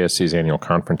Society of ASC's annual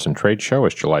conference and trade show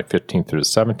is July 15th through the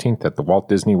 17th at the Walt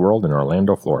Disney World in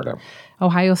Orlando, Florida.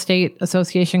 Ohio State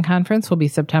Association Conference will be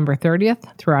September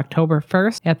 30th through October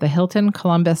 1st at the Hilton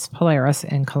Columbus Polaris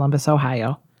in Columbus,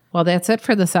 Ohio. Well, that's it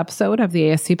for this episode of the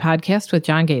ASC Podcast with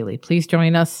John Gailey. Please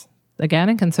join us again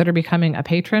and consider becoming a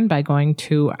patron by going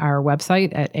to our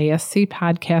website at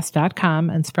ascpodcast.com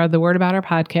and spread the word about our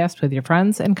podcast with your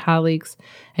friends and colleagues,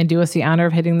 and do us the honor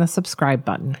of hitting the subscribe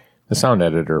button. The sound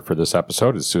editor for this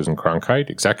episode is Susan Cronkite.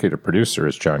 Executive producer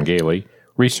is John Gailey.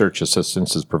 Research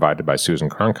assistance is provided by Susan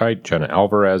Cronkite, Jenna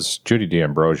Alvarez, Judy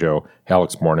D'Ambrosio,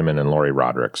 Alex Morneman, and Lori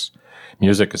Rodericks.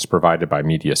 Music is provided by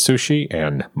Media Sushi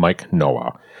and Mike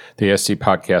Noah. The ASC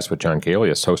Podcast with John Gailey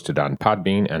is hosted on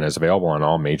Podbean and is available on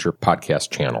all major podcast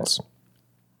channels.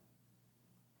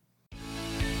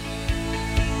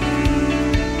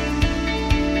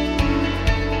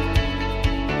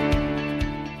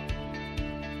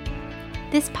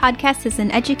 This podcast is an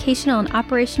educational and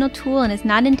operational tool and is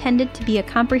not intended to be a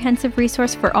comprehensive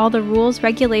resource for all the rules,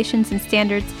 regulations, and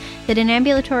standards that an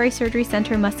ambulatory surgery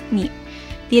center must meet.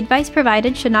 The advice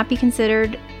provided should not be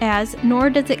considered as, nor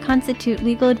does it constitute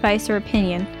legal advice or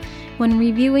opinion. When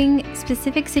reviewing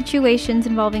specific situations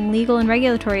involving legal and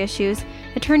regulatory issues,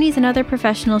 attorneys and other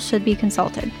professionals should be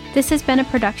consulted. This has been a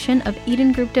production of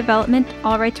Eden Group Development,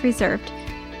 all rights reserved.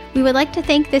 We would like to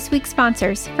thank this week's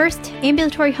sponsors. First,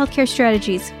 Ambulatory Healthcare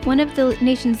Strategies, one of the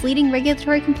nation's leading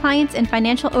regulatory compliance and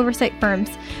financial oversight firms.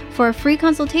 For a free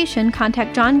consultation,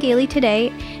 contact John Gailey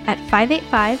today at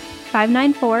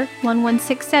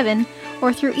 585-594-1167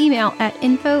 or through email at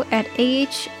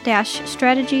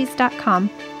info@ah-strategies.com.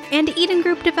 And Eden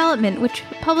Group Development, which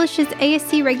publishes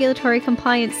ASC Regulatory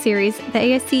Compliance Series, the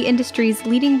ASC industry's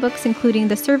leading books including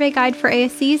The Survey Guide for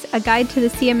ASCs, A Guide to the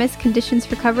CMS Conditions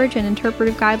for Coverage and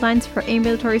Interpretive Guidelines for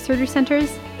Ambulatory Surgery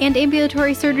Centers, and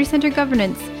Ambulatory Surgery Center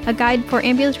Governance, a guide for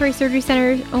ambulatory surgery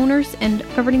center owners and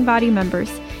governing body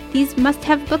members. These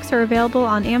must-have books are available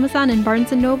on Amazon and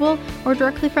Barnes & Noble or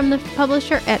directly from the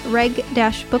publisher at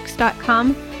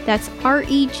reg-books.com. That's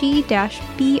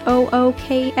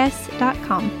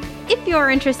reg-books.com. If you're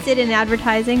interested in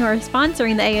advertising or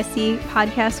sponsoring the ASC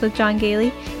Podcast with John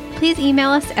Gailey, please email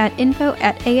us at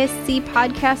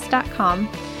info@ascpodcast.com.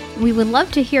 We would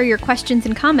love to hear your questions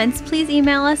and comments. Please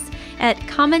email us at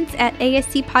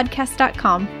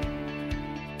comments@ascpodcast.com.